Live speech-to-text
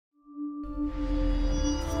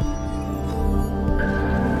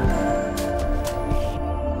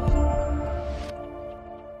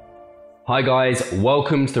Hi guys,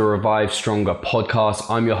 welcome to the Revive Stronger podcast.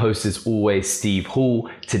 I'm your host as always, Steve Hall.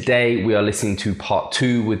 Today we are listening to part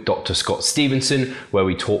 2 with Dr. Scott Stevenson, where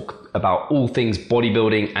we talk about all things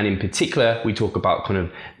bodybuilding, and in particular we talk about kind of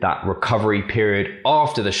that recovery period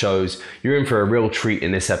after the shows. You're in for a real treat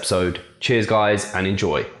in this episode. Cheers guys and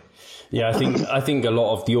enjoy. Yeah, I think a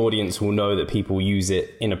lot of the audience will know that people use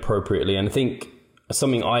it inappropriately, and I think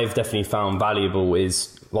something I've definitely found valuable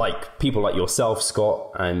is like people like yourself, Scott,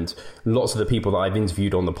 and lots of the people that I've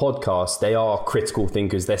interviewed on the podcast. They are critical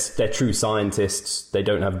thinkers. They're true scientists. They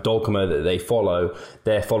don't have dogma that they follow.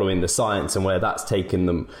 They're following the science and where that's taken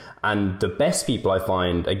them. And the best people I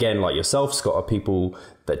find, again, like yourself, Scott, are people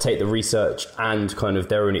that take the research and kind of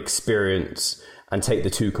their own experience and take the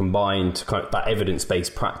two combined to kind of that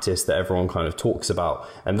evidence-based practice that everyone kind of talks about.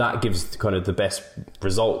 And that gives kind of the best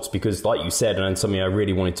results because, like you said, and something I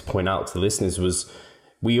really wanted to point out to the listeners was,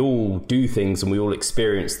 we all do things and we all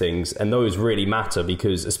experience things, and those really matter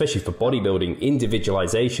because, especially for bodybuilding,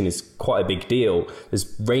 individualization is quite a big deal.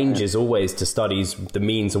 There's ranges always to studies, the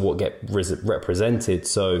means of what get represented.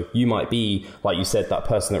 So you might be, like you said, that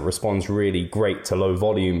person that responds really great to low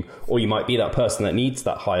volume, or you might be that person that needs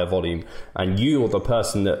that higher volume, and you're the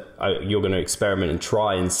person that you're going to experiment and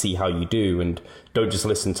try and see how you do, and don't just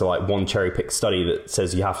listen to like one cherry pick study that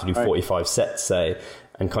says you have to do 45 sets, say,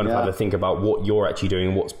 and kind of have to think about what you're actually doing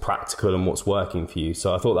and what's practical and what's working for you.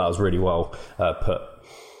 So I thought that was really well put.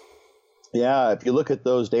 Yeah, if you look at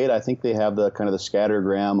those data, I think they have the kind of the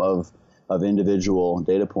scattergram of individual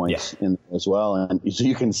data points in as well, and so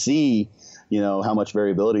you can see, how much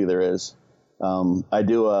variability there is. I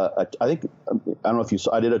think I don't know if you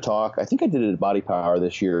saw. I did a talk. I think I did it at Body Power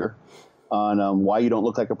this year on why you don't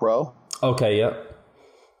look like a pro. Okay. Yeah.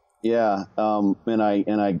 Yeah, and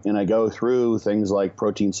I go through things like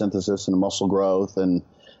protein synthesis and muscle growth and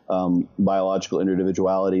biological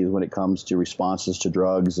individualities when it comes to responses to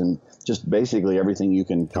drugs and just basically everything you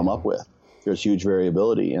can come up with. There's huge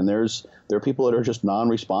variability, and there are people that are just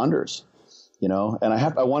non-responders, And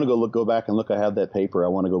I want to go back and look. I have that paper. I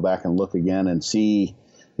want to go back and look again and see.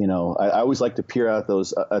 I always like to peer out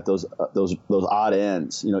those odd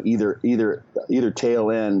ends. Either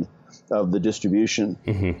tail end of the distribution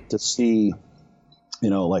to see,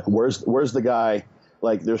 like where's the guy,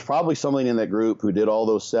 like there's probably somebody in that group who did all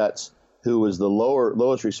those sets who was the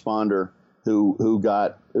lowest responder who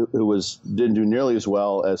didn't do nearly as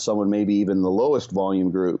well as someone maybe even the lowest volume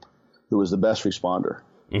group who was the best responder.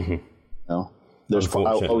 There's of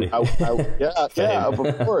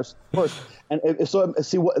course. And so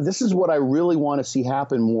see this is what I really want to see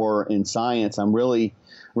happen more in science. I'm really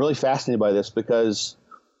fascinated by this because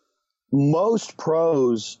most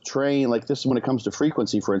pros train like this when it comes to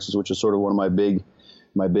frequency, for instance, which is sort of one of my big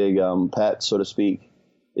pets, so to speak,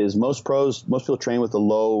 is most people train with a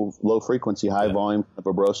low frequency, high volume of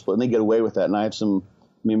a bro split, and they get away with that. And I have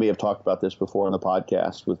may have talked about this before on the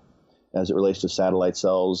podcast as it relates to satellite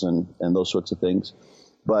cells and those sorts of things.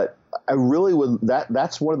 But I really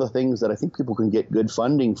that's one of the things that I think people can get good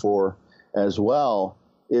funding for as well,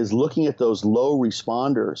 is looking at those low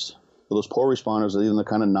responders, those poor responders, or even the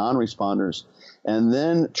kind of non-responders, and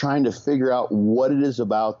then trying to figure out what it is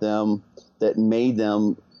about them that made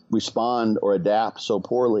them respond or adapt so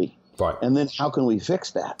poorly. Right. And then how can we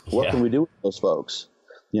fix that? What can we do with those folks?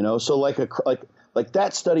 So like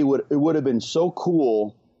that study would have been so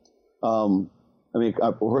cool. Of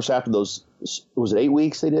course, after those, was it 8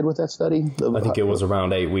 weeks they did with that study? I think it was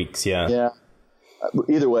around 8 weeks. Yeah. Yeah.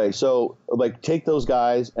 Either way. So like take those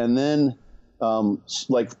guys and then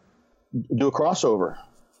do a crossover,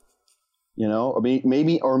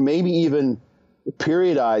 maybe even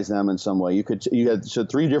periodize them in some way. You had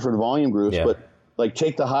 3 different volume groups, but like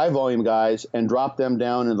take the high volume guys and drop them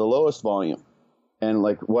down in the lowest volume. And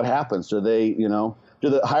like, what happens? Do they, do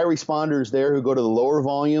the high responders there who go to the lower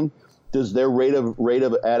volume, does their rate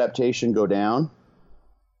of adaptation go down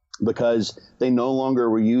because they no longer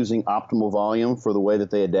were using optimal volume for the way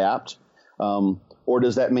that they adapt? Or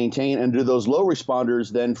does that maintain? And do those low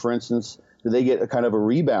responders then, for instance, do they get a kind of a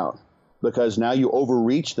rebound because now you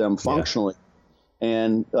overreach them functionally,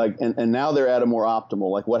 and now they're at a more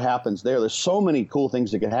optimal? Like, what happens there? There's so many cool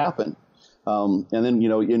things that could happen, and then you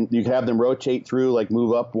can have them rotate through, like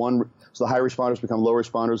move up one, so the high responders become low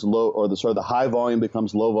responders, the high volume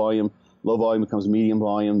becomes low volume becomes medium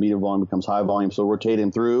volume becomes high volume. So rotate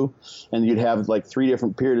them through, and you'd have like 3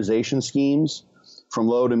 different periodization schemes, from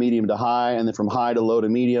low to medium to high, and then from high to low to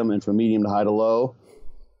medium, and from medium to high to low,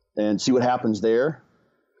 and see what happens there.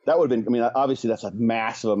 That would have been, obviously that's a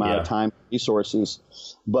massive amount of time and resources,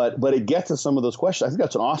 but it gets to some of those questions. I think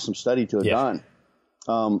that's an awesome study to have done.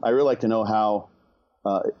 I really like to know how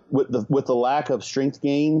with the lack of strength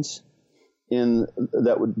gains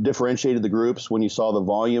that differentiated the groups when you saw the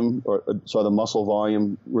volume or saw the muscle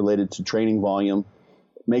volume related to training volume,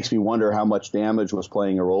 it makes me wonder how much damage was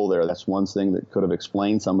playing a role there. That's one thing that could have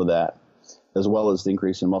explained some of that, as well as the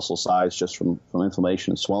increase in muscle size just from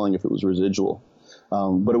inflammation and swelling if it was residual.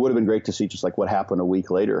 But it would have been great to see just like what happened a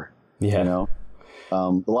week later. Yeah. You know,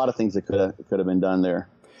 a lot of things that could have been done there.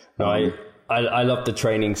 No, I love the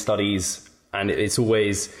training studies, and it's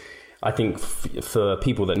always, I think for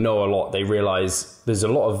people that know a lot, they realize there's a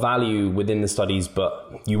lot of value within the studies,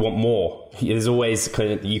 but you want more. There's always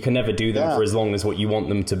you can never do them for as long as what you want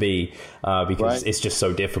them to be, because it's just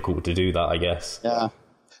so difficult to do that, I guess. Yeah.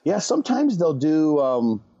 Yeah. Sometimes they'll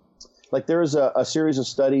do, like there's a series of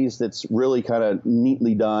studies that's really kind of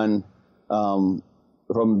neatly done,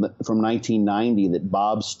 from 1990 that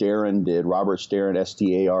Bob Staron did. Robert Staron,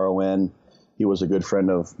 Staron. He was a good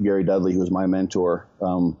friend of Gary Dudley, who was my mentor.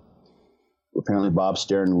 Apparently Bob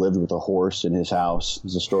Staron lived with a horse in his house.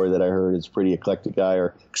 It's a story that I heard. It's a pretty eclectic guy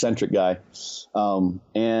or eccentric guy.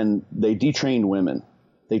 And they detrained women.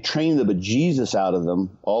 They trained the bejesus out of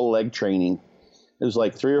them, all leg training. It was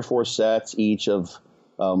like 3 or 4 sets each of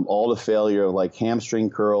all the failure of like hamstring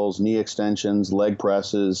curls, knee extensions, leg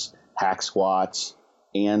presses, hack squats,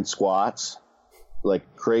 and squats,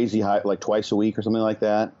 like crazy high, like twice a week or something like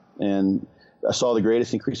that. And I saw the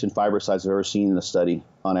greatest increase in fiber size I've ever seen in a study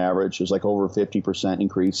on average. It was like over 50%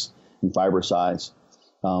 increase in fiber size.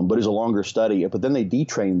 But it was a longer study. But then they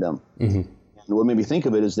detrained them. Mm-hmm. And what made me think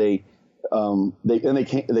of it is they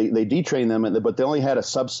detrained them, but they only had a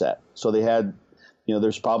subset. So they had, you know,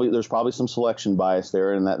 there's probably some selection bias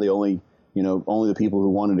there, and that they only the people who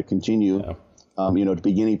wanted to continue, to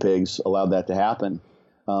be guinea pigs allowed that to happen.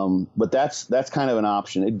 But that's kind of an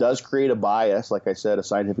option. It does create a bias, like I said, a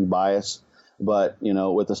scientific bias. But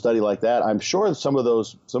with a study like that, I'm sure some of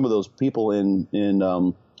those people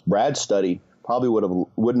in Brad's study probably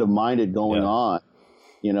wouldn't have minded going on,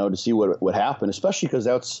 to see what happened, especially because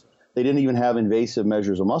they didn't even have invasive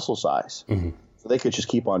measures of muscle size, so they could just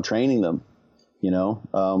keep on training them.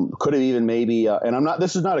 Could have even maybe, and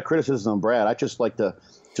this is not a criticism of Brad. I just like to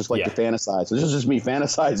fantasize. So this is just me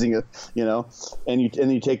fantasizing it, and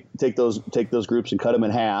you take those groups and cut them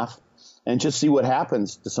in half and just see what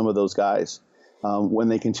happens to some of those guys. When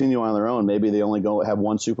they continue on their own, maybe they only have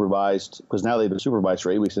one supervised, because now they've been supervised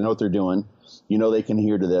for 8 weeks. They know what they're doing. They can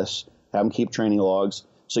adhere to this. Have them keep training logs.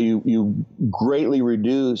 So you greatly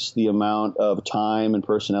reduce the amount of time and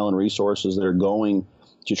personnel and resources that are going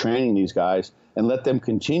to training these guys, and let them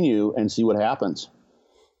continue and see what happens.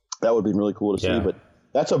 That would be really cool to see. But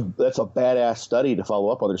that's a badass study to follow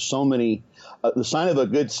up on. There's so many. The sign of a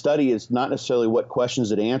good study is not necessarily what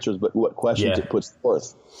questions it answers, but what questions it puts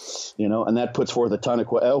forth. And that puts forth a ton of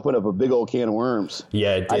opened up a big old can of worms.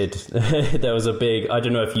 Yeah, it did. There was a big. I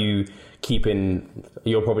don't know if you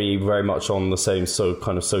you're probably very much on the same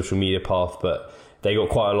kind of social media path, but they got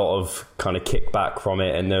quite a lot of kind of kickback from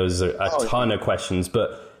it, and there was a ton of questions,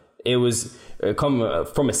 but. It was from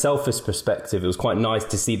a selfish perspective, it was quite nice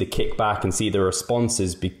to see the kickback and see the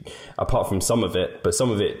responses, apart from some of it, but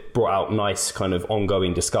some of it brought out nice kind of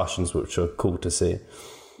ongoing discussions, which are cool to see.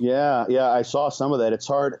 Yeah, I saw some of that. It's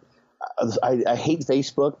hard. I hate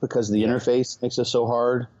Facebook because the interface makes it so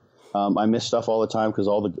hard. I miss stuff all the time because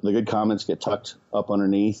all the good comments get tucked up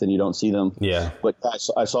underneath and you don't see them. Yeah. But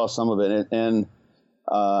I saw some of it, and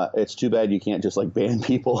it's too bad you can't just like ban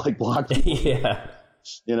people, like block people. Yeah.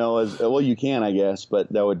 You can, I guess,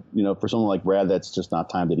 but that would, for someone like Brad, that's just not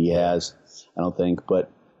time that he has, I don't think. But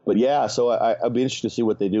yeah, so I'd be interested to see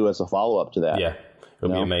what they do as a follow up to that. Yeah,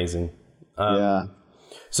 it'll be amazing.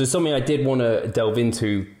 So something I did want to delve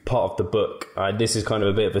into, part of the book, this is kind of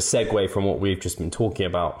a bit of a segue from what we've just been talking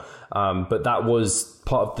about, but that was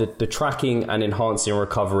part of the tracking and enhancing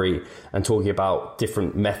recovery and talking about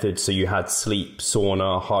different methods. So you had sleep,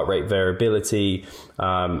 sauna, heart rate variability,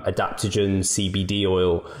 adaptogens, CBD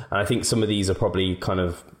oil. And I think some of these are probably kind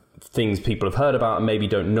of things people have heard about and maybe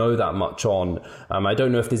don't know that much on. I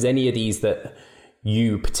don't know if there's any of these that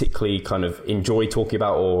you particularly kind of enjoy talking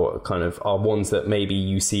about, or kind of are ones that maybe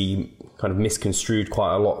you see kind of misconstrued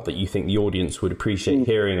quite a lot that you think the audience would appreciate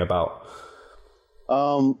hearing about?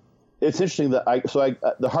 It's interesting that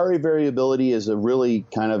the heart rate variability is a really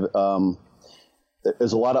kind of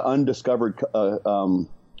there's a lot of undiscovered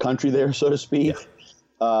country there, so to speak,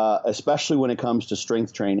 especially when it comes to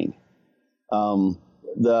strength training. And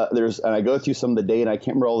I go through some of the data. I can't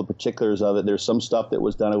remember all the particulars of it. There's some stuff that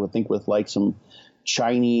was done, I would think, with like some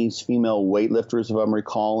Chinese female weightlifters, if I'm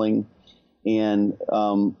recalling. And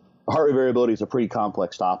heart rate variability is a pretty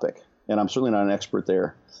complex topic. and I'm certainly not an expert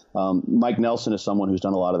there. Mike Nelson is someone who's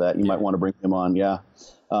done a lot of that. You might want to bring him on, yeah.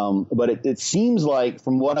 But it seems like,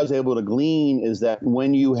 from what I was able to glean, is that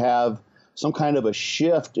when you have some kind of a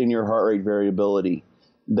shift in your heart rate variability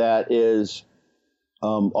that is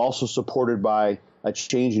also supported by a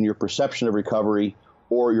change in your perception of recovery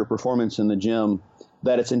or your performance in the gym,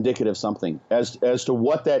 that it's indicative of something. As to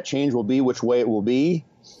what that change will be, which way it will be,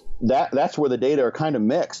 that's where the data are kind of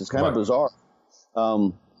mixed. It's kind of bizarre.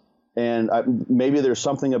 Maybe there's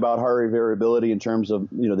something about heart rate variability in terms of,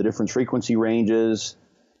 the different frequency ranges.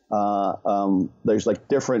 There's like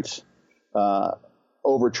different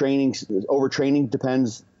overtraining.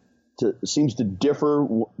 Overtraining seems to differ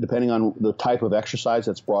depending on the type of exercise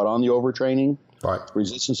that's brought on the overtraining. Right.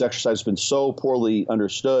 Resistance exercise has been so poorly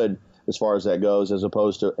understood as far as that goes, as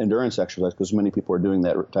opposed to endurance exercise, because many people are doing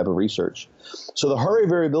that type of research. So the heart rate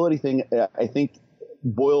variability thing, I think,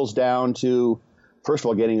 boils down to, first of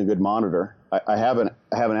all, getting a good monitor. I have an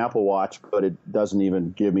Apple Watch, but it doesn't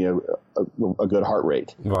even give me a good heart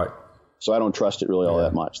rate. Right. So I don't trust it really all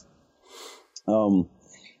that much.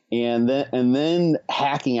 And then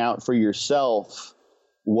hacking out for yourself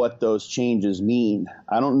what those changes mean.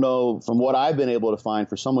 I don't know, from what I've been able to find,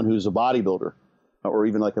 for someone who's a bodybuilder or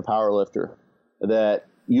even like a power lifter, that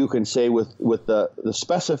you can say with the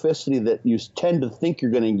specificity that you tend to think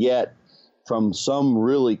you're going to get from some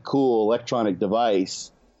really cool electronic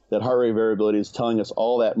device, that heart rate variability is telling us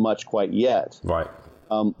all that much quite yet. Right.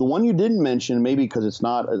 The one you didn't mention, maybe because it's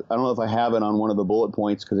not, I don't know if I have it on one of the bullet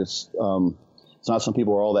points, because it's not something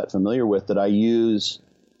people are all that familiar with, that I use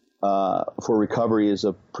for recovery, is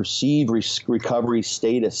a perceived recovery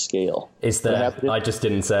status scale. Is that? I just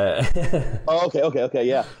didn't say it. Oh, okay,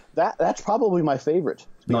 yeah. That's probably my favorite,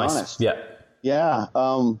 to be honest. Yeah,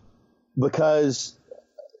 because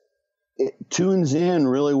it tunes in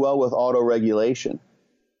really well with auto-regulation,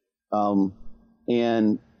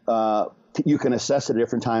 and you can assess it at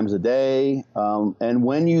different times of day. And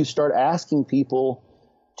when you start asking people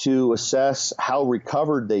to assess how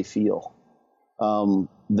recovered they feel,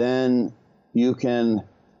 then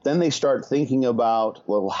they start thinking about,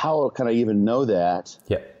 well, how can I even know that?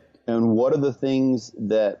 Yeah. And what are the things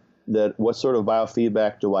what sort of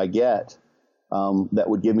biofeedback do I get that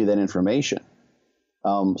would give me that information?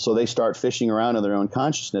 So they start fishing around in their own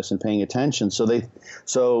consciousness and paying attention. So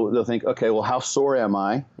they'll think, okay, well, how sore am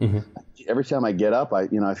I? Mm-hmm. Every time I get up, I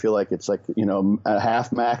feel like it's like, a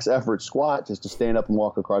half max effort squat just to stand up and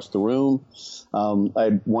walk across the room. I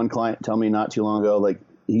had one client tell me not too long ago, like,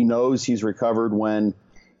 he knows he's recovered when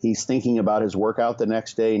he's thinking about his workout the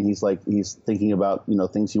next day, and he's thinking about,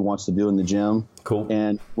 things he wants to do in the gym. Cool.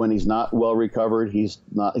 And when he's not well recovered, he's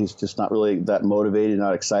just not really that motivated,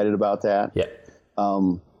 not excited about that. Yeah.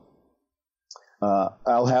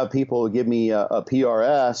 I'll have people give me a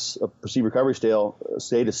PRS, a perceived recovery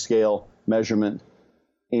status scale measurement,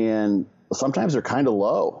 and sometimes they're kind of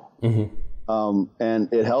low. Mm-hmm.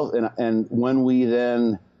 And it helps. And when we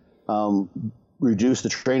then reduce the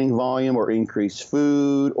training volume, or increase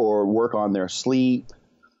food, or work on their sleep,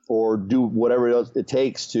 or do whatever else it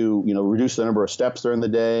takes to reduce the number of steps during the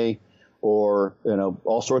day, or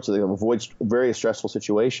all sorts of things, avoid various stressful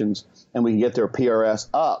situations, and we can get their PRS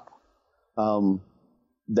up,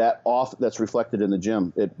 that's reflected in the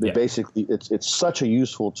gym. It basically, it's such a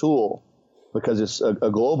useful tool, because it's a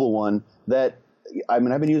global one that, I've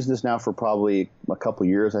been using this now for probably a couple of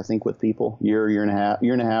years, I think, with people, year and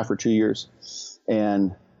a half or 2 years.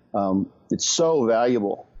 And it's so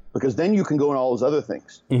valuable, because then you can go in all those other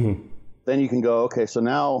things. Mm-hmm. Then you can go, okay, so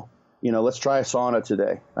now, let's try a sauna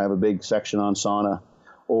today. I have a big section on sauna.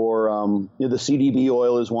 Or the CDB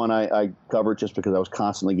oil is one I covered, just because I was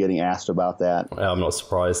constantly getting asked about that. I'm not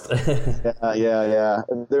surprised. Yeah.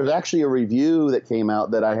 There's actually a review that came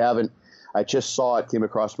out that I just saw it, came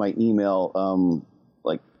across my email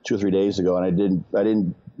like 2 or 3 days ago, and I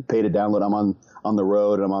didn't pay to download. I'm on the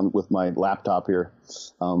road, and I'm on with my laptop here,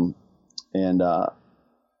 and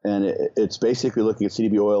it's basically looking at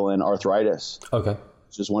CDB oil and arthritis. Okay.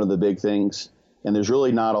 It's just one of the big things. And there's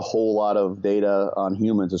really not a whole lot of data on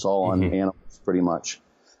humans. It's all on animals, pretty much.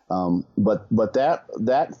 But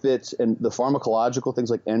that fits, and the pharmacological things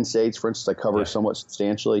like NSAIDs, for instance, I cover somewhat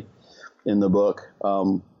substantially in the book.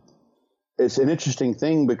 It's an interesting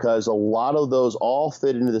thing, because a lot of those all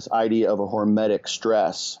fit into this idea of a hormetic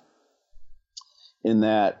stress, in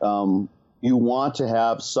that you want to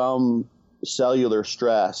have some cellular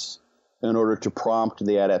stress in order to prompt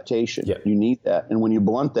the adaptation. Yep. You need that. And when you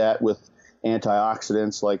blunt that with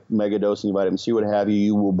antioxidants like megadosing vitamin C, what have you,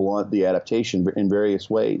 you will blunt the adaptation in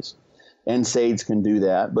various ways. NSAIDs can do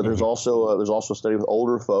that, but there's also a study with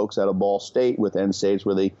older folks out of Ball State with NSAIDs,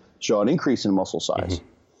 where they show an increase in muscle size.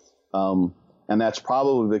 And that's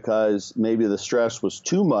probably because maybe the stress was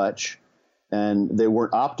too much and they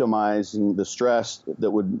weren't optimizing the stress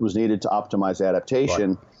that was needed to optimize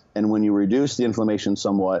adaptation. Right. And when you reduce the inflammation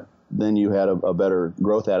somewhat, then you had a better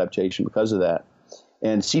growth adaptation because of that.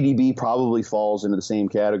 And CDB probably falls into the same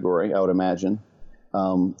category, I would imagine,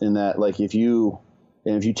 in that, like, if you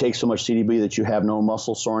take so much CDB that you have no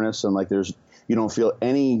muscle soreness and like you don't feel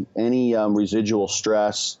any residual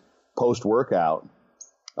stress post workout,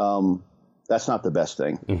 that's not the best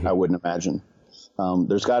thing. I wouldn't imagine.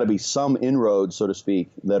 There's got to be some inroads, so to speak,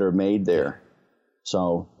 that are made there.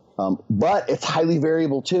 So, but it's highly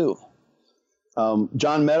variable too.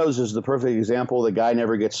 John Meadows is the perfect example. The guy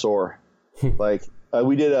never gets sore. Like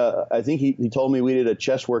I think he told me we did a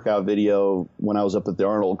chest workout video when I was up at the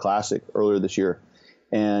Arnold Classic earlier this year.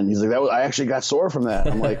 And he's like, I actually got sore from that.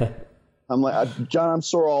 I'm like, John, I'm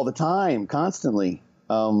sore all the time, constantly.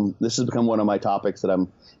 This has become one of my topics that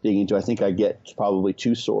I'm digging into. I think I get probably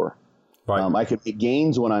too sore. Right. I can make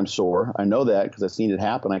gains when I'm sore. I know that because I've seen it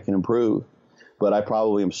happen. I can improve, but I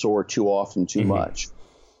probably am sore too often, too much.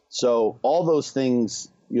 So all those things,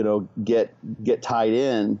 get tied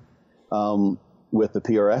in with the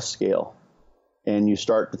PRS scale, and you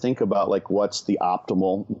start to think about like what's the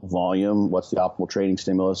optimal volume, what's the optimal training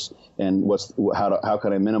stimulus, and how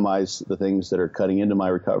can I minimize the things that are cutting into my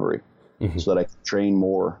recovery, so that I can train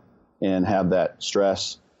more and have that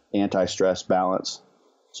anti-stress balance,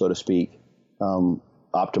 so to speak,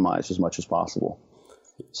 optimized as much as possible.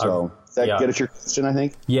 So that get at your question, I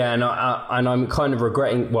think? Yeah, and I'm kind of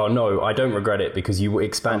regretting, well, no, I don't regret it because you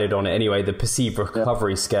expanded on it anyway, the perceived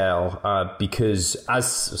recovery scale, because as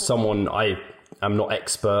someone, I'm not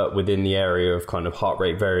expert within the area of kind of heart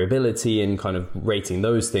rate variability and kind of rating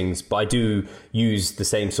those things, but I do use the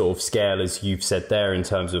same sort of scale as you've said there in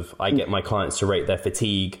terms of I get my clients to rate their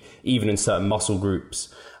fatigue, even in certain muscle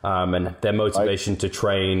groups, and their motivation to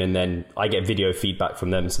train. And then I get video feedback from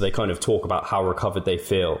them. So they kind of talk about how recovered they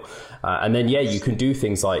feel. And then, you can do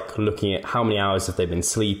things like looking at how many hours have they been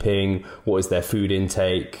sleeping? What is their food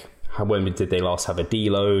intake? When did they last have a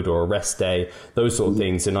deload or a rest day? Those sort of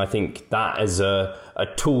things. And I think that is a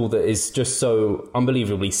tool that is just so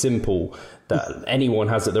unbelievably simple that anyone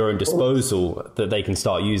has at their own disposal that they can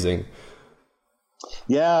start using.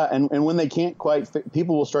 Yeah, and when they can't quite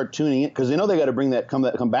people will start tuning in because they know they got to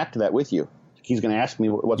come back to that with you. He's going to ask me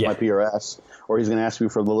what's my PRS, or he's going to ask me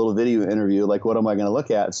for the little video interview, like what am I going to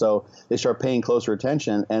look at? So they start paying closer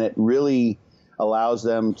attention, and it really allows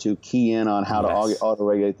them to key in on how to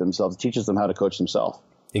auto-regulate themselves. It teaches them how to coach themselves.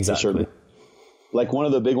 Exactly. Like one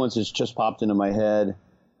of the big ones that's just popped into my head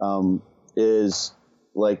is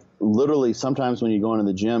like literally sometimes when you go into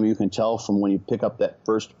the gym, you can tell from when you pick up that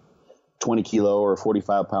first 20 kilo or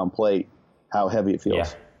 45 pound plate how heavy it feels.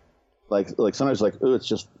 Yeah. Like sometimes like, it's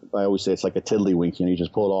just, I always say it's like a tiddlywink, you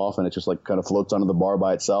just pull it off and it just like kind of floats onto the bar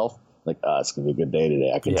by itself. Like, it's going to be a good day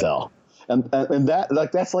today. I can tell. And that,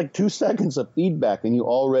 like, that's like 2 seconds of feedback and you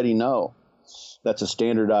already know that's a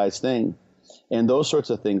standardized thing. And those sorts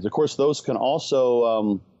of things, of course, those can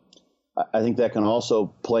also, I think that can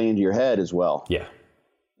also play into your head as well. Yeah.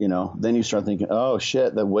 Then you start thinking, oh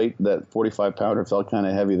shit, that 45 pounder felt kind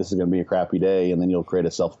of heavy. This is going to be a crappy day. And then you'll create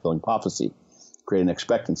a self-fulfilling prophecy, create an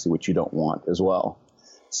expectancy, which you don't want as well.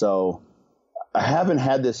 So I haven't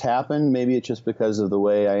had this happen. Maybe it's just because of the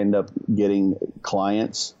way I end up getting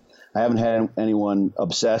clients. I haven't had anyone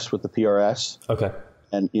obsessed with the PRS. Okay.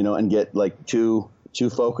 And get like too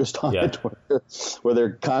focused on it, where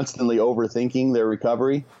they're constantly overthinking their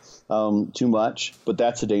recovery too much. But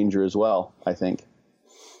that's a danger as well, I think.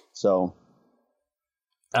 So,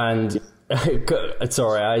 and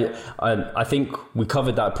sorry, I think we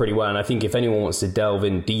covered that pretty well. And I think if anyone wants to delve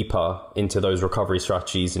in deeper into those recovery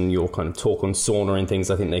strategies and your kind of talk on sauna and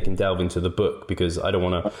things, I think they can delve into the book because I don't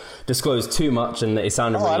want to disclose too much. And it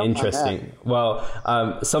sounded really interesting. Well,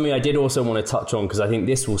 something I did also want to touch on, because I think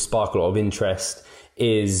this will spark a lot of interest,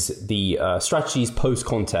 is the strategies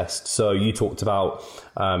post-contest. So you talked about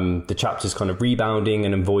the chapters kind of rebounding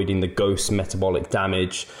and avoiding the ghost metabolic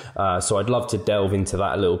damage. So I'd love to delve into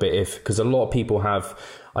that a little bit, because a lot of people have,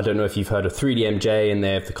 I don't know if you've heard of 3DMJ, and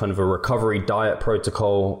they have kind of a recovery diet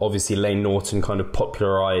protocol. Obviously, Lane Norton kind of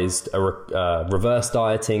popularized reverse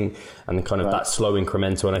dieting and kind of that slow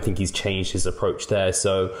incremental, and I think he's changed his approach there.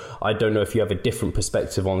 So I don't know if you have a different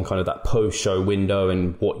perspective on kind of that post-show window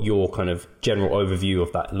and what your kind of general overview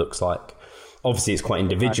of that looks like. Obviously, it's quite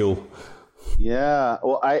individual. Yeah,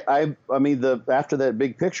 well, I mean, after that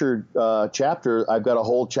big picture chapter, I've got a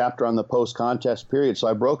whole chapter on the post-contest period. So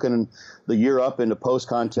I've broken the year up into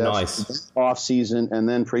post-contest, off-season, and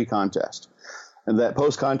then pre-contest. And that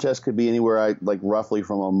post contest could be anywhere like roughly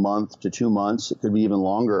from a month to 2 months. It could be even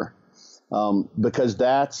longer, because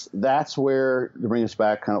that's where, to bring us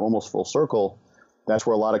back kind of almost full circle, that's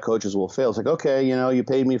where a lot of coaches will fail. It's like, okay, you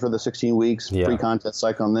paid me for the 16 weeks pre-contest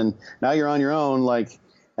cycle, and then now you're on your own.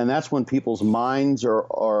 And that's when people's minds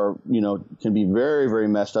are can be very, very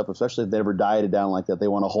messed up, especially if they ever dieted down like that. They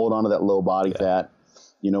want to hold on to that low body fat,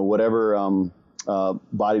 whatever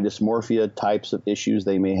body dysmorphia types of issues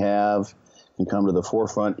they may have can come to the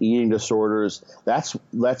forefront. Eating disorders.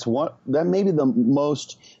 That may be the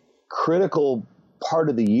most critical part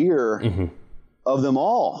of the year of them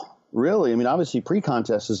all. Really, I mean, obviously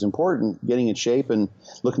pre-contest is important, getting in shape and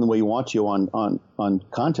looking the way you want to on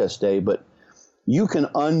contest day, but you can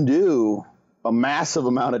undo a massive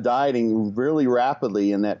amount of dieting really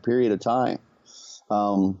rapidly in that period of time.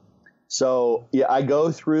 So I go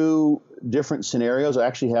through different scenarios. I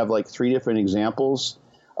actually have like 3 different examples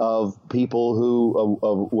of people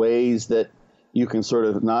of ways that you can sort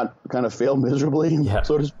of not kind of fail miserably,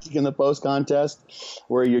 so to speak, in the post contest,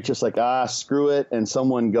 where you're just like, screw it. And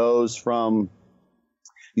someone goes from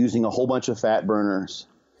using a whole bunch of fat burners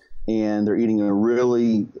and they're eating a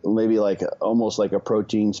really, maybe like almost like a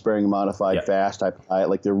protein sparing modified fast type of diet.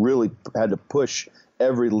 Like they really had to push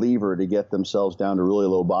every lever to get themselves down to really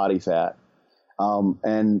low body fat.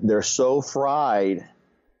 And they're so fried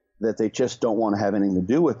that they just don't want to have anything to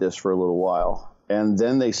do with this for a little while. And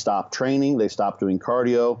then they stop training. They stop doing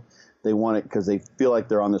cardio. They want it because they feel like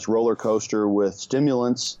they're on this roller coaster with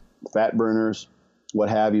stimulants, fat burners, what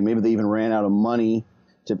have you. Maybe they even ran out of money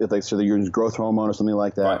so they use growth hormone or something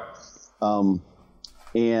like that. Right.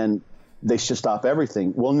 And they should stop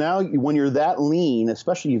everything. Well, now when you're that lean,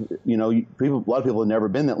 especially, a lot of people have never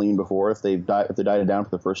been that lean before if they dieted down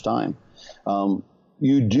for the first time.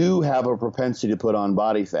 You do have a propensity to put on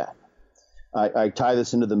body fat. I tie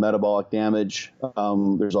this into the metabolic damage.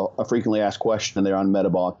 There's a frequently asked question there on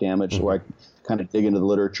metabolic damage, where I kind of dig into the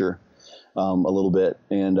literature a little bit.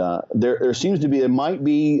 And there seems to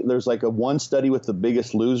be, there's like one study with the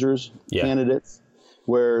biggest losers candidates,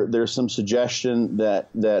 where there's some suggestion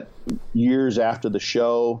that years after the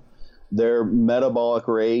show, their metabolic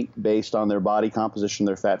rate based on their body composition,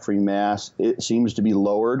 their fat-free mass, it seems to be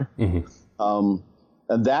lowered. And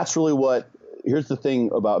that's really here's the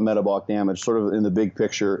thing about metabolic damage, sort of in the big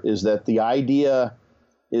picture, is that the idea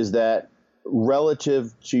is that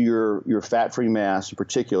relative to your fat-free mass in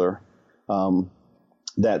particular,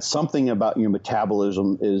 that something about your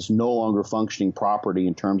metabolism is no longer functioning properly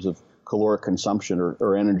in terms of caloric consumption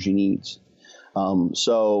or energy needs.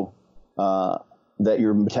 So that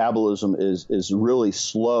your metabolism is really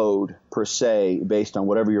slowed per se based on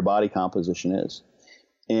whatever your body composition is.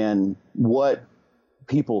 And what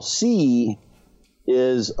people see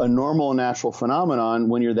is a normal and natural phenomenon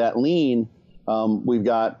when you're that lean. We've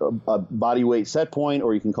got a body weight set point,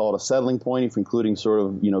 or you can call it a settling point, if including sort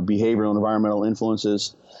of behavioral and environmental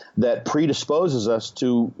influences that predisposes us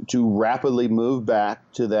to rapidly move back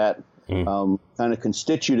to that kind of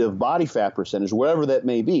constitutive body fat percentage, whatever that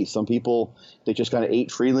may be. Some people, they just kind of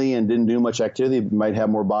ate freely and didn't do much activity, might have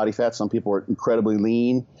more body fat. Some people are incredibly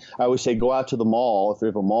lean. I always say go out to the mall, if you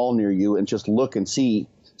have a mall near you, and just look and see.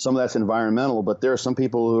 Some of that's environmental, but there are some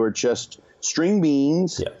people who are just string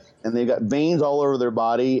beans, and they've got veins all over their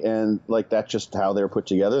body, and like that's just how they're put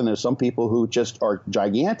together. And there's some people who just are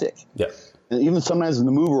gigantic. And even sometimes when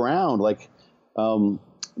they move around, like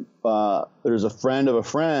there's a friend of a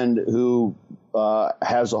friend who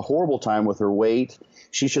has a horrible time with her weight.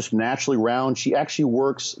 She's just naturally round. She actually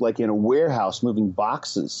works like in a warehouse moving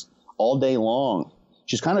boxes all day long.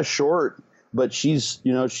 She's kind of short, but she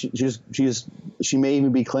may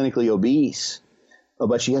even be clinically obese.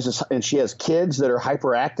 But she has kids that are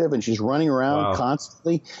hyperactive, and she's running around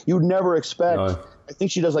constantly. You would never expect. No. I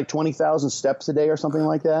think she does like 20,000 steps a day or something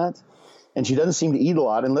like that. And she doesn't seem to eat a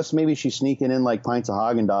lot, unless maybe she's sneaking in like pints of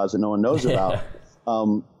Haagen-Dazs that no one knows about.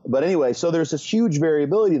 But anyway, so there's this huge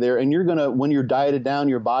variability there, and when you're dieted down,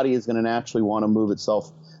 your body is going to naturally want to move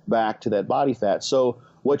itself back to that body fat. So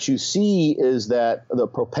what you see is that the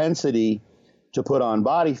propensity to put on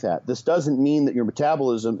body fat. This doesn't mean that your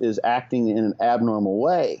metabolism is acting in an abnormal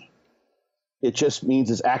way. It just means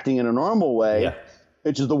it's acting in a normal way,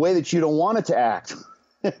 which is the way that you don't want it to act.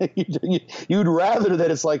 You'd rather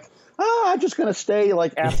that it's like, I'm just going to stay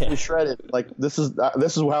like absolutely shredded. Like this is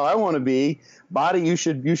how I want to be. Body, you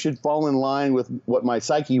should fall in line with what my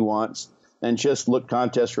psyche wants and just look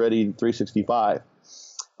contest ready 365.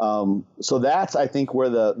 So that's, I think, where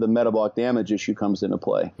the metabolic damage issue comes into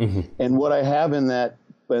play. And what I have in that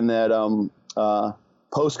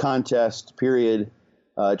post-contest period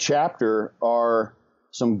chapter are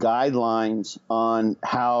some guidelines on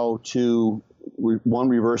how to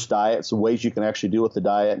reverse diet, some ways you can actually deal with the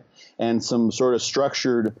diet, and some sort of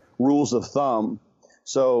structured rules of thumb.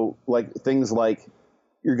 So like things like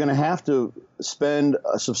you're going to have to spend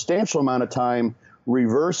a substantial amount of time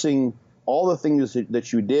reversing all the things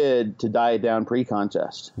that you did to diet down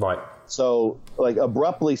pre-contest. Right. So like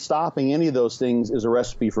abruptly stopping any of those things is a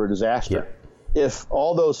recipe for disaster. Yeah. If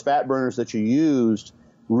all those fat burners that you used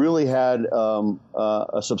really had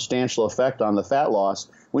a substantial effect on the fat loss,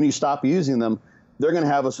 when you stop using them, they're going to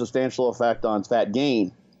have a substantial effect on fat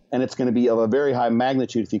gain. And it's going to be of a very high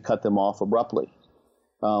magnitude if you cut them off abruptly.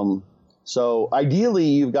 So ideally,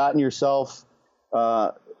 you've gotten yourself,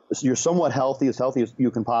 you're somewhat healthy as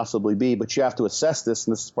you can possibly be, but you have to assess this,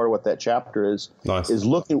 and this is part of what that chapter is. Nice. Is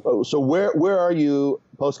looking. So where are you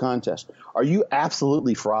post contest? Are you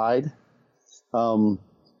absolutely fried, or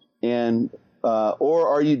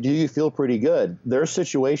do you feel pretty good? There are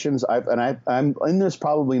situations I'm in this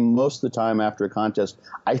probably most of the time after a contest.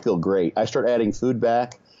 I feel great. I start adding food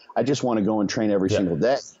back. I just want to go and train every single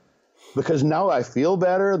day. Because now I feel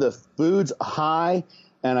better, the food's high,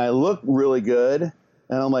 and I look really good, and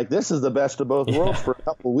I'm like, this is the best of both worlds for a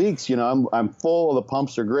couple of weeks. You know, I'm full, the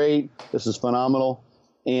pumps are great, this is phenomenal,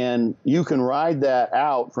 and you can ride that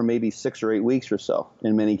out for maybe 6 or 8 weeks or so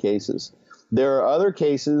in many cases. There are other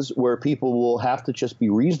cases where people will have to just be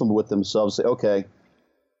reasonable with themselves, say, okay,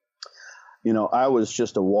 you know, I was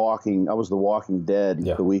the walking dead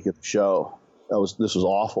the week of the show. This was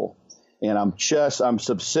awful. And I'm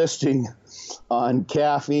subsisting on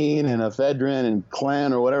caffeine and ephedrine and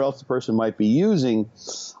Clen or whatever else the person might be using.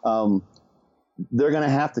 They're going to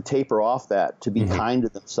have to taper off that to be kind to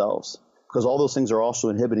themselves, because all those things are also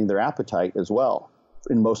inhibiting their appetite as well,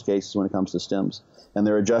 in most cases when it comes to stims. And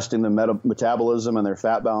they're adjusting the metabolism and their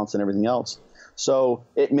fat balance and everything else. So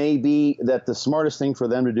it may be that the smartest thing for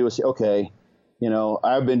them to do is say, okay, you know,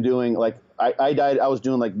 I've been doing I was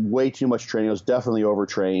doing like way too much training. I was definitely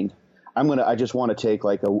overtrained. I just want to take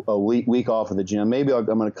like a week off of the gym. Maybe I'm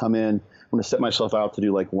going to come in. I'm going to set myself out to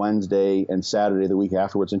do like Wednesday and Saturday the week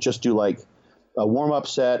afterwards, and just do like a warm up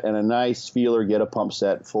set and a nice feeler, get a pump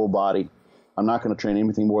set, full body. I'm not going to train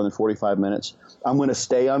anything more than 45 minutes. I'm going to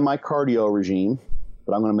stay on my cardio regime,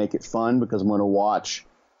 but I'm going to make it fun because I'm going to watch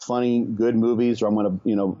funny, good movies, or I'm going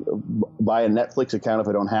to, buy a Netflix account if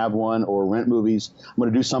I don't have one, or rent movies. I'm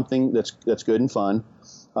going to do something that's good and fun.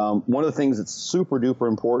 One of the things that's super duper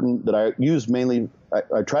important that I use mainly,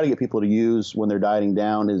 I try to get people to use when they're dieting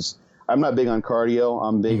down is, I'm not big on cardio.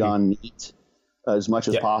 I'm big on meat as much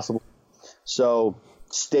as possible. So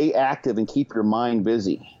stay active and keep your mind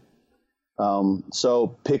busy.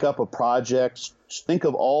 So pick up a project, think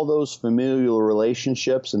of all those familial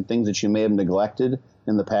relationships and things that you may have neglected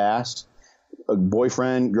in the past, a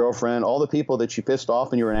boyfriend, girlfriend, all the people that you pissed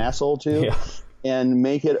off and you're an asshole to. Yeah. And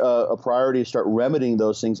make it a priority to start remedying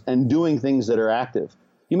those things and doing things that are active.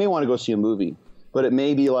 You may want to go see a movie, but it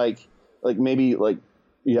may be I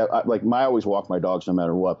always walk my dogs no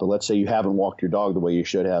matter what. But let's say you haven't walked your dog the way you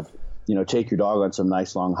should have. You know, take your dog on some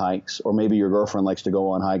nice long hikes, or maybe your girlfriend likes to go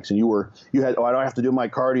on hikes, and you had I don't have to do my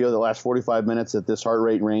cardio the last 45 minutes at this heart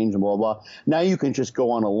rate range and blah blah. Now you can just go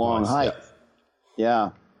on a long hike. Yeah.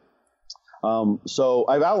 So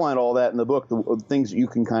I've outlined all that in the book, the things that you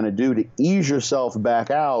can kind of do to ease yourself back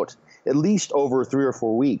out, at least over 3 or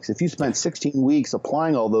 4 weeks. If you spent 16 weeks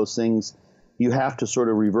applying all those things, you have to sort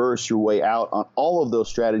of reverse your way out on all of those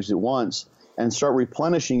strategies at once and start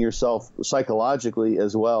replenishing yourself psychologically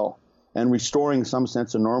as well and restoring some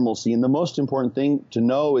sense of normalcy. And the most important thing to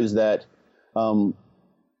know is that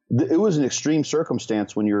it was an extreme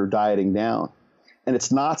circumstance when you're dieting down, and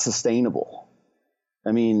it's not sustainable.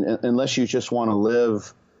 I mean, unless you just want to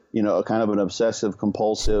live, a kind of an obsessive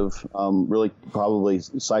compulsive, really probably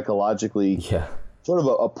psychologically sort of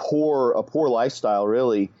a poor lifestyle,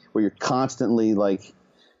 really, where you're constantly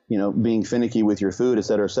being finicky with your food, et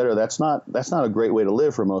cetera, et cetera. That's not a great way to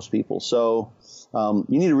live for most people. So you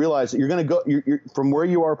need to realize that you're going to go you're from where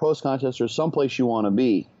you are post-contest, there's someplace you want to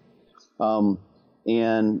be.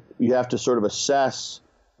 And you have to sort of assess,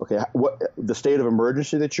 what the state of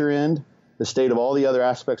emergency that you're in, the state of all the other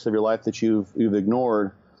aspects of your life that you've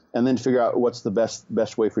ignored, and then figure out what's the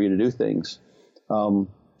best way for you to do things.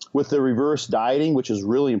 With the reverse dieting, which is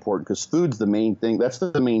really important because food's the main thing. That's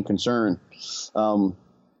the main concern.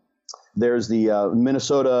 There's the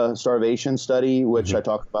Minnesota starvation study, which I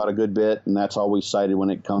talk about a good bit, and that's always cited when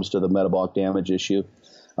it comes to the metabolic damage issue.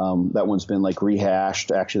 That one's been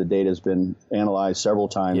rehashed. Actually, the data has been analyzed several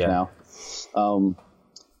times now. And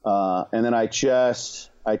then I just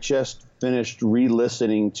finished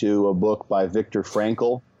re-listening to a book by Viktor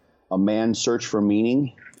Frankl, A Man's Search for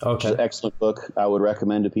Meaning. Okay. Which is an excellent book I would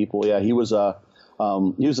recommend to people. Yeah, he was a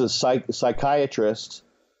psychiatrist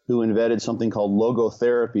who invented something called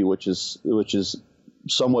logotherapy, which is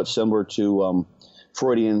somewhat similar to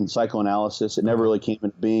Freudian psychoanalysis. It never really came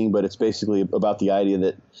into being, but it's basically about the idea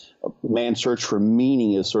that man's search for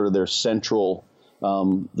meaning is sort of their central,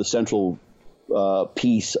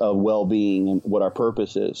 piece of well-being and what our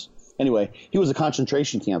purpose is. Anyway, he was a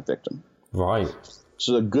concentration camp victim. Right.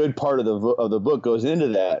 So a good part of the book goes into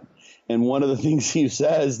that. And one of the things he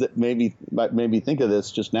says that made me think of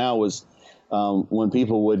this just now was when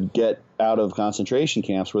people would get out of concentration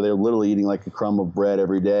camps where they were literally eating like a crumb of bread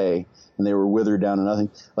every day and they were withered down to nothing.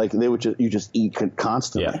 Like they would you just eat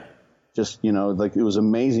constantly. Yeah. Just, like it was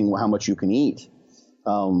amazing how much you can eat.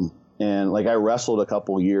 And like I wrestled a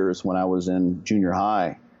couple of years when I was in junior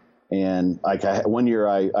high. And like one year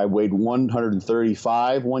I weighed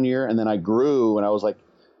 135 one year, and then I grew and I was like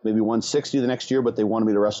maybe 160 the next year, but they wanted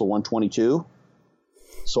me to wrestle 122.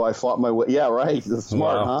 So I fought my way. Yeah, right. That's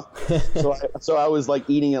smart, wow. Huh? So I was like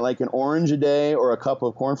eating it like an orange a day or a cup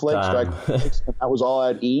of cornflakes. And that was all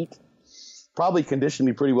I'd eat. Probably conditioned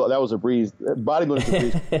me pretty well. That was a breeze. Bodybuilding was a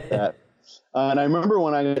breeze. That. And I remember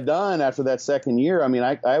when I got done after that second year, I mean,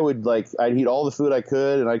 I'd eat all the food I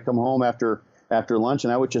could, and I'd come home after lunch,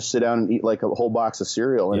 and I would just sit down and eat like a whole box of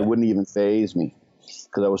cereal, and it wouldn't even faze me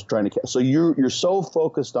because I was trying to. So you're so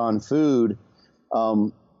focused on food,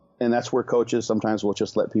 and that's where coaches sometimes will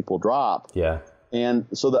just let people drop. Yeah. And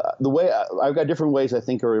so the way I've got different ways I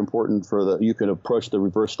think are important you could approach the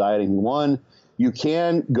reverse dieting. One, you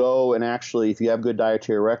can go and actually, if you have good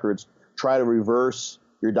dietary records, try to reverse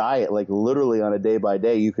your diet, like literally on a day by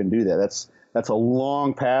day. You can do that. That's a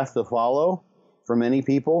long path to follow for many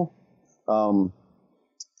people. The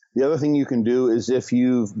other thing you can do is if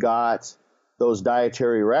you've got those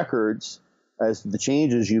dietary records as the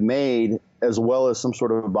changes you made, as well as some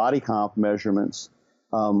sort of body comp measurements,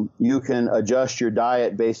 you can adjust your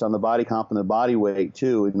diet based on the body comp and the body weight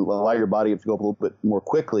too, and allow your body to go up a little bit more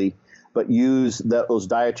quickly, but use those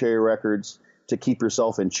dietary records to keep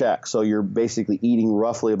yourself in check. So you're basically eating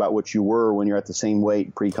roughly about what you were when you're at the same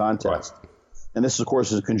weight pre-contest. Right. And this, of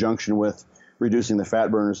course, is in conjunction with reducing the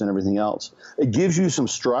fat burners and everything else. It gives you some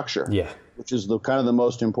structure, which is the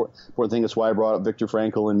most important thing. That's why I brought up Viktor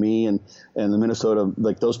Frankl and me and the Minnesota,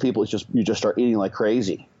 like those people. It's just, you just start eating like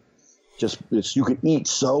crazy. You can eat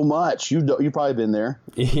so much. You've probably been there.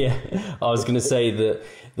 Yeah, I was going to say that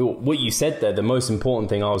what you said there, the most important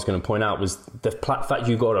thing I was going to point out was the fact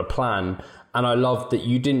you got a plan. And I love that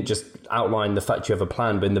you didn't just outline the fact you have a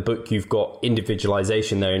plan, but in the book you've got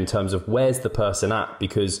individualization there in terms of where's the person at,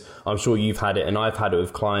 because I'm sure you've had it and I've had it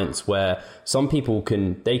with clients where some people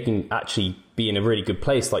can actually be in a really good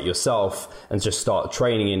place like yourself and just start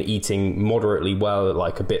training and eating moderately well,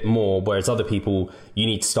 like a bit more, whereas other people, you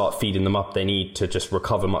need to start feeding them up. They need to just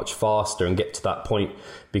recover much faster and get to that point.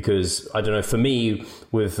 Because I don't know, for me,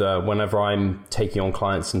 with whenever I'm taking on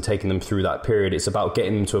clients and taking them through that period, it's about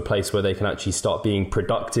getting them to a place where they can actually start being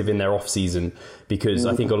productive in their off season. Because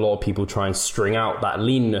I think a lot of people try and string out that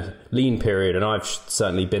lean period, and I've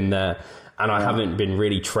certainly been there. And I haven't been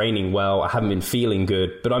really training well. I haven't been feeling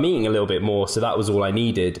good, but I'm eating a little bit more. So that was all I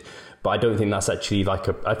needed. But I don't think that's actually I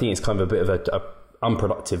think it's kind of a bit of a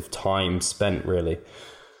unproductive time spent, really.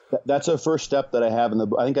 That's a first step that I have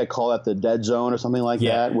I think I call that the dead zone or something like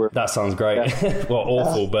that. Where, that sounds great. Well,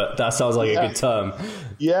 awful, but that sounds like a good term.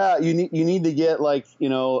 Yeah, you need to get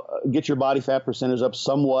get your body fat percentage up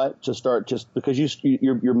somewhat to start, just because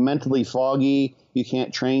you're mentally foggy, you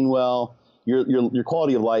can't train well, your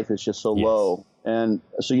quality of life is just so low, and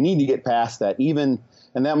so you need to get past that.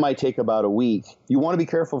 And that might take about a week. You want to be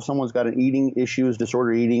careful if someone's got an eating issues,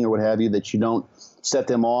 disordered eating or what have you, that you don't set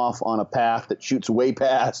them off on a path that shoots way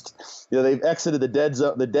past. They've exited the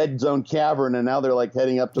dead zone cavern, and now they're like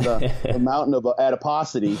heading up to the mountain of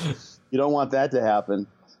adiposity. You don't want that to happen.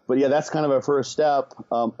 But yeah, that's kind of a first step.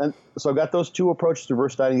 And so I've got those two approaches to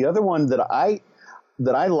reverse dieting. The other one that I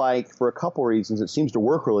like for a couple reasons, it seems to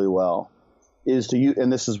work really well, is to use,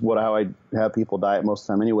 and this is how I have people diet most of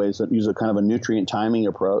the time anyways, use a kind of a nutrient timing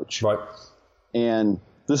approach. Right. And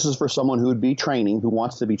this is for someone who would be training, who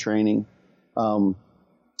wants to be training.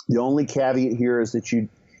 The only caveat here is that you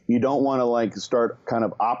don't want to start kind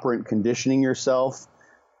of operant conditioning yourself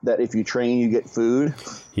that if you train, you get food.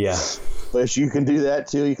 Yeah. But you can do that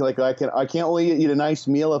too. You can I can't only eat a nice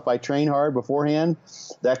meal if I train hard beforehand.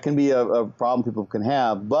 That can be a problem people can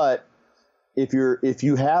have. But if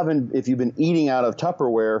you've been eating out of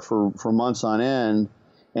Tupperware for months on end,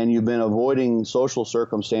 and you've been avoiding social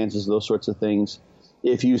circumstances, those sorts of things,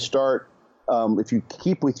 if you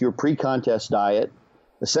keep with your pre-contest diet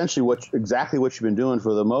essentially exactly what you've been doing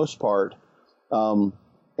for the most part, and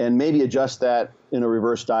maybe adjust that in a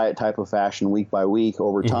reverse diet type of fashion week by week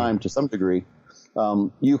over time to some degree.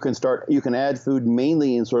 You can add food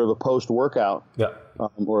mainly in sort of a post-workout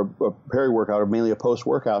or a peri-workout, or mainly a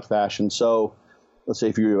post-workout fashion. So let's say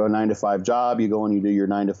if you have a 9-to-5 job, you go and you do your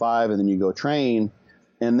 9-to-5 and then you go train,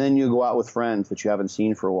 and then you go out with friends that you haven't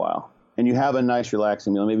seen for a while. And you have a nice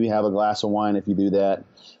relaxing meal. Maybe you have a glass of wine if you do that,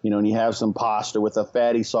 and you have some pasta with a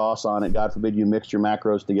fatty sauce on it. God forbid you mix your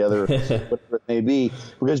macros together, whatever it may be,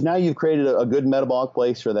 because now you've created a good metabolic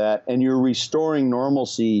place for that, and you're restoring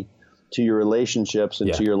normalcy to your relationships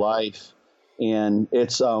and to your life. And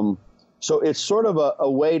it's so it's sort of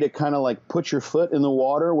a way to kind of like put your foot in the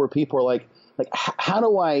water where people are like, how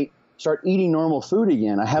do I start eating normal food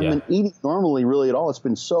again? I haven't been eating normally really at all. It's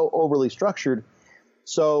been so overly structured.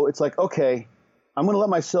 So it's like, okay, I'm going to let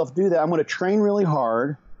myself do that. I'm going to train really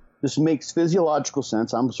hard. This makes physiological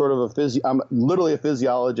sense. I'm sort of I'm literally a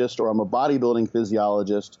physiologist, or I'm a bodybuilding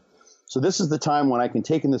physiologist. So this is the time when I can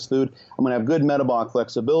take in this food. I'm going to have good metabolic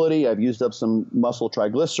flexibility. I've used up some muscle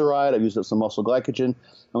triglyceride. I've used up some muscle glycogen. I'm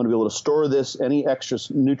going to be able to store any extra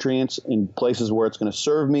nutrients in places where it's going to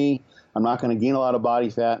serve me. I'm not going to gain a lot of body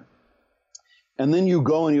fat. And then you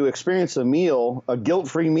go and you experience a meal, a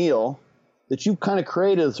guilt-free meal, that you've kind of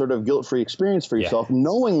created a sort of guilt-free experience for yourself.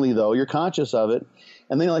 Knowingly, though, you're conscious of it.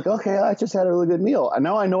 And then you're like, okay, I just had a really good meal. And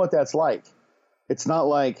now I know what that's like. It's not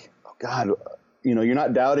like, oh, God, you're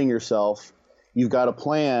not doubting yourself. You've got a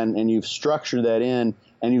plan, and you've structured that in,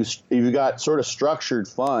 and you've got sort of structured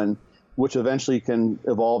fun, which eventually can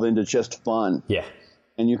evolve into just fun. Yeah.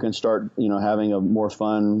 And you can start, having a more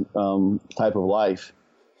fun type of life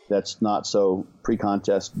that's not so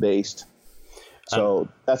pre-contest based. So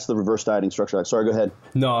that's the reverse dieting structure. Sorry, go ahead.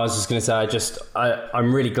 No, I was just going to say,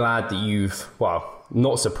 I'm really glad that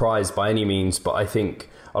not surprised by any means, but I think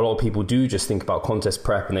a lot of people do just think about contest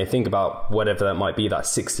prep, and they think about whatever that might be, that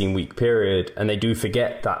 16-week period, and they do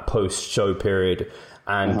forget that post-show period.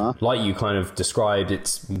 And like you kind of described,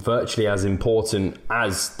 it's virtually as important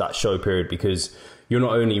as that show period, because you're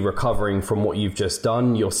not only recovering from what you've just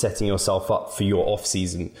done, you're setting yourself up for your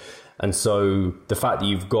off-season. And so the fact that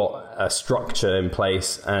you've got a structure in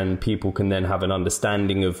place and people can then have an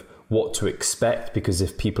understanding of what to expect, because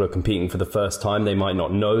if people are competing for the first time, they might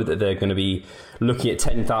not know that they're going to be looking at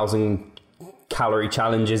 10,000 calorie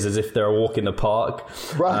challenges as if they're a walk in the park.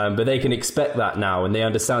 Right. But they can expect that now, and they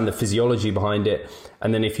understand the physiology behind it.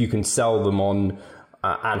 And then if you can sell them on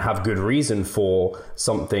and have good reason for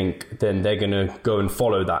something, then they're going to go and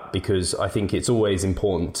follow that, because I think it's always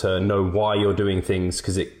important to know why you're doing things,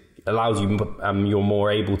 because it allows you, you're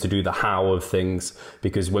more able to do the how of things,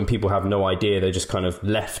 because when people have no idea, they're just kind of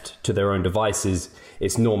left to their own devices.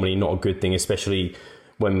 It's normally not a good thing, especially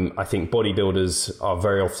when I think bodybuilders are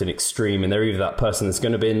very often extreme, and they're either that person that's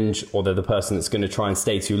going to binge, or they're the person that's going to try and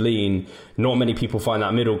stay too lean. Not many people find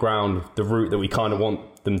that middle ground, the route that we kind of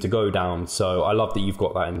want them to go down. So I love that you've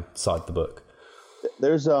got that inside the book.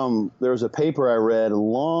 There was a paper I read a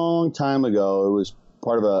long time ago. It was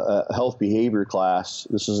part of a health behavior class.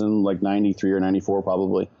 This is in like 93 or 94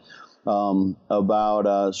 probably,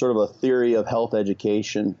 about sort of a theory of health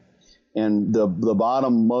education. And the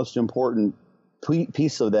bottom most important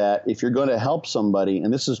piece of that, if you're going to help somebody,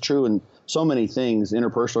 and this is true in so many things,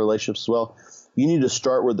 interpersonal relationships as well, you need to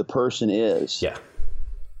start where the person is. Yeah.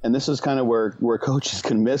 And this is kind of where coaches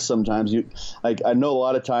can miss sometimes. I know a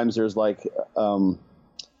lot of times there's like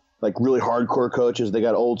really hardcore coaches, they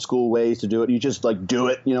got old school ways to do it. You just like do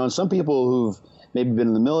it, and some people who've maybe been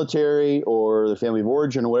in the military or their family of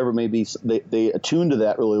origin or whatever it may be, they attune to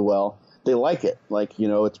that really well. They like it. Like,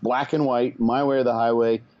 it's black and white, my way or the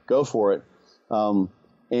highway, go for it.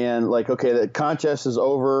 And like, okay, the contest is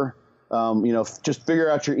over. Just figure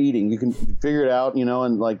out your eating. You can figure it out,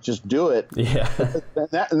 and like, just do it. Yeah.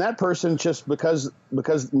 and that person, just because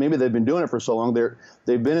maybe they've been doing it for so long,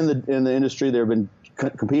 they've been in the industry, they've been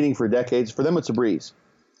competing for decades. For them, it's a breeze.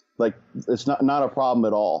 Like, it's not a problem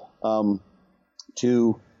at all.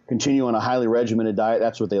 To continue on a highly regimented diet,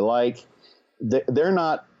 that's what they like. They're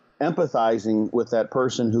not empathizing with that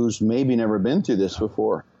person who's maybe never been through this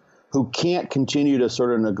before, who can't continue to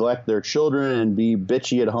sort of neglect their children and be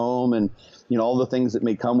bitchy at home and, all the things that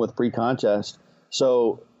may come with pre-contest.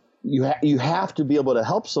 So you have to be able to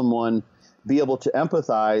help someone be able to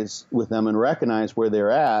empathize with them and recognize where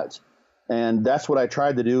they're at. And that's what I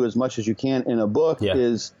tried to do as much as you can in a book,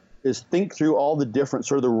 is think through all the different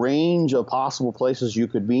sort of the range of possible places you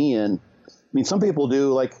could be in. I mean, some people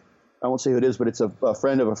do, like, I won't say who it is, but it's a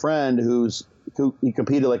friend of a friend who he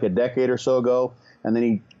competed like a decade or so ago, and then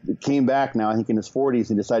he came back now, I think in his 40s,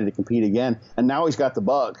 and decided to compete again. And now he's got the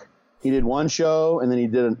bug. He did one show, and then he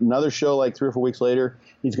did another show like 3 or 4 weeks later.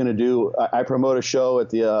 He's going to do I promote a show at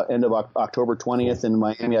the end of October 20th in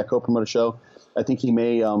Miami. I co-promote a show. I think he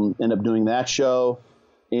may end up doing that show.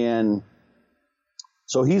 And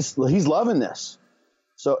so he's loving this.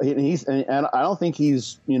 So and I don't think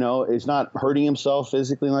he's not hurting himself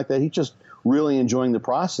physically like that. He's just really enjoying the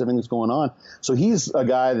process of everything that's going on. So he's a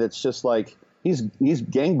guy that's just like, he's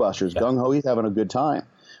gangbusters, gung-ho. He's having a good time.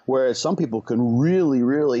 Whereas some people can really,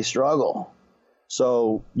 really struggle.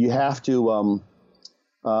 So you have to,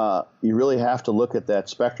 you really have to look at that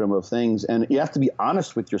spectrum of things, and you have to be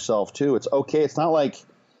honest with yourself too. It's okay. It's not like,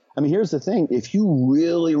 I mean, here's the thing. If you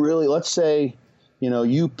really, really, let's say,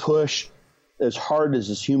 you push as hard as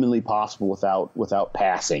is humanly possible without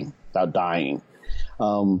passing, without dying,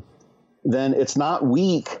 then it's not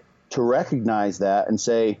weak to recognize that and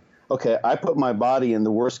say, okay, I put my body in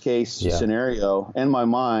the worst case scenario and my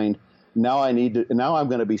mind. Now I'm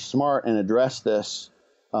going to be smart and address this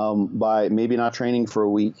by maybe not training for a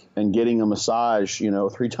week and getting a massage,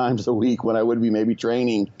 3 times a week when I would be maybe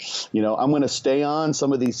training. I'm going to stay on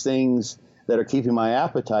some of these things that are keeping my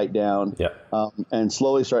appetite down, and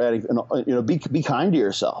slowly start adding. Be kind to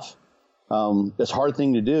yourself. It's a hard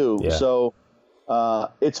thing to do. Yeah. So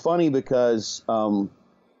it's funny because.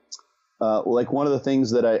 Like one of the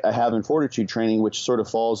things that I have in fortitude training, which sort of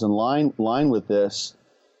falls in line with this,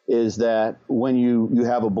 is that when you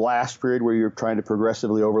have a blast period where you're trying to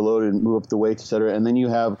progressively overload and move up the weights, et cetera, and then you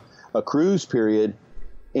have a cruise period,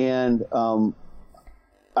 and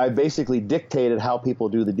I basically dictated how people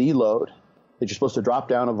do the deload. That you're supposed to drop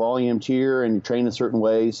down a volume tier and you train in certain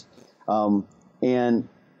ways, and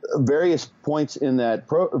various points in that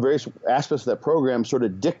various aspects of that program sort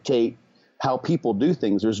of dictate how people do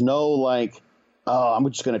things. There's no like, oh, I'm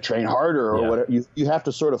just going to train harder or whatever. You have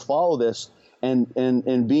to sort of follow this,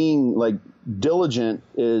 and being like diligent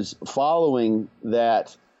is following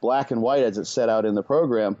that black and white as it's set out in the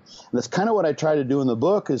program. And that's kind of what I try to do in the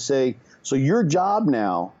book, is say, so your job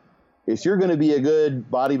now, if you're going to be a good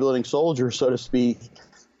bodybuilding soldier, so to speak,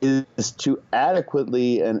 is to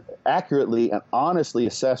adequately and accurately and honestly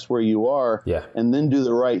assess where you are, and then do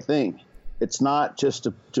the right thing. It's not just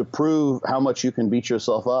to prove how much you can beat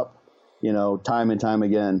yourself up, time and time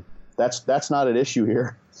again. That's not an issue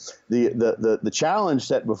here. The challenge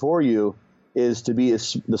set before you is to be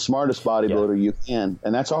the smartest bodybuilder you can,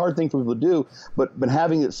 and that's a hard thing for people to do. But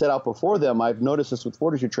having it set out before them, I've noticed this with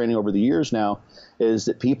fortitude training over the years now, is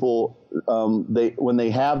that people when they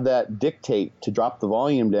have that dictate to drop the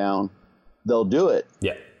volume down, they'll do it.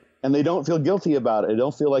 Yeah. And they don't feel guilty about it. They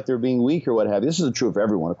don't feel like they're being weak or what have you. This isn't true for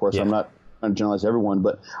everyone, of course. I'm not trying to generalize everyone,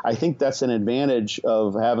 but I think that's an advantage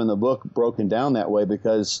of having the book broken down that way,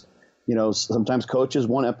 because sometimes coaches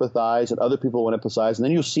won't empathize and other people won't empathize, and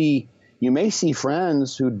then you may see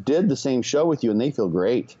friends who did the same show with you and they feel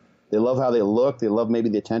great. They love how they look. They love maybe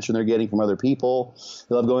the attention they're getting from other people.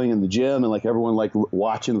 They love going in the gym and like everyone like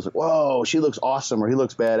watching, like, whoa, she looks awesome or he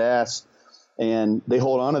looks badass, and they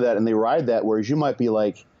hold on to that and they ride that. Whereas you might be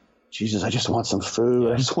like, Jesus, I just want some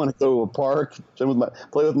food. I just want to go to a park,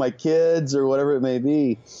 play with my kids or whatever it may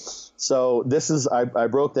be. So I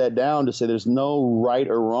broke that down to say there's no right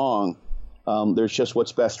or wrong. There's just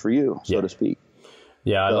what's best for you, so to speak.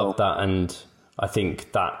 Yeah, I love that. And I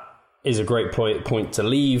think that is a great point to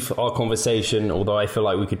leave our conversation, although I feel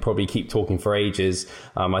like we could probably keep talking for ages.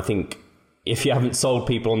 I think if you haven't sold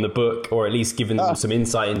people on the book, or at least given them some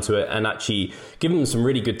insight into it and actually given them some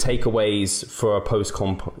really good takeaways for a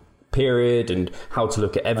post-comp period and how to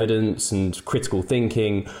look at evidence and critical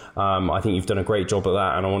thinking, I think you've done a great job of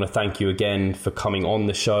that, and I want to thank you again for coming on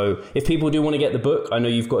the show. If people do want to get the book, I know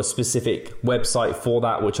you've got a specific website for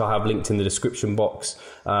that, which I have linked in the description box,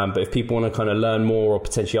 but if people want to kind of learn more or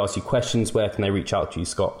potentially ask you questions, where can they reach out to you,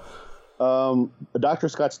 Scott?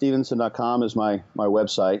 drscottstevenson.com is my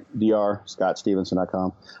website,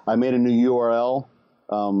 drscottstevenson.com. I made a new URL.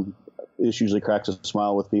 This usually cracks a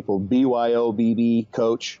smile with people,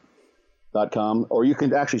 BYOBBcoach.com, or you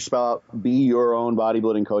can actually spell out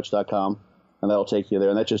beyourownbodybuildingcoach.com, and that'll take you there.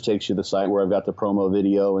 And that just takes you to the site where I've got the promo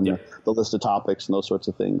video and the list of topics and those sorts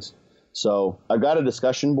of things. So I've got a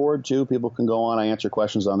discussion board too. People can go on. I answer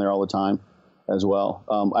questions on there all the time as well.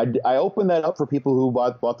 I opened that up for people who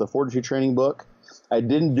bought the Fortitude Training book. I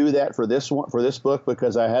didn't do that for this book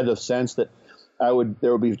because I had a sense that there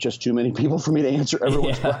would be just too many people for me to answer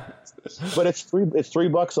everyone's questions. But it's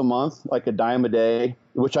 $3 a month, like a dime a day,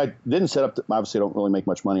 which I didn't set up. Obviously, I don't really make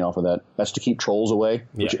much money off of that. That's to keep trolls away,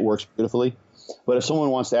 which it works beautifully. But if someone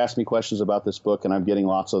wants to ask me questions about this book, and I'm getting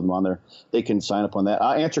lots of them on there, they can sign up on that.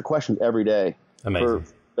 I answer questions every day. Amazing.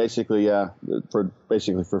 basically, for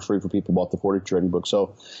free for people who bought the Fortitude Training book.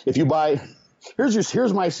 So if you buy,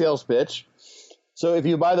 here's my sales pitch. So if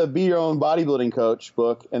you buy the Be Your Own Bodybuilding Coach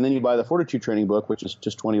book, and then you buy the Fortitude Training book, which is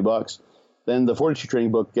just $20, then the Fortitude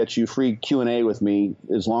Training book gets you free Q&A with me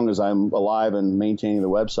as long as I'm alive and maintaining the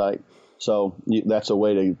website. So that's a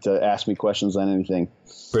way to ask me questions on anything.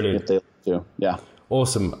 Brilliant. If they do. Yeah.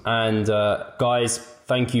 Awesome. And guys,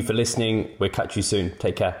 thank you for listening. We'll catch you soon.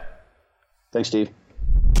 Take care. Thanks, Steve.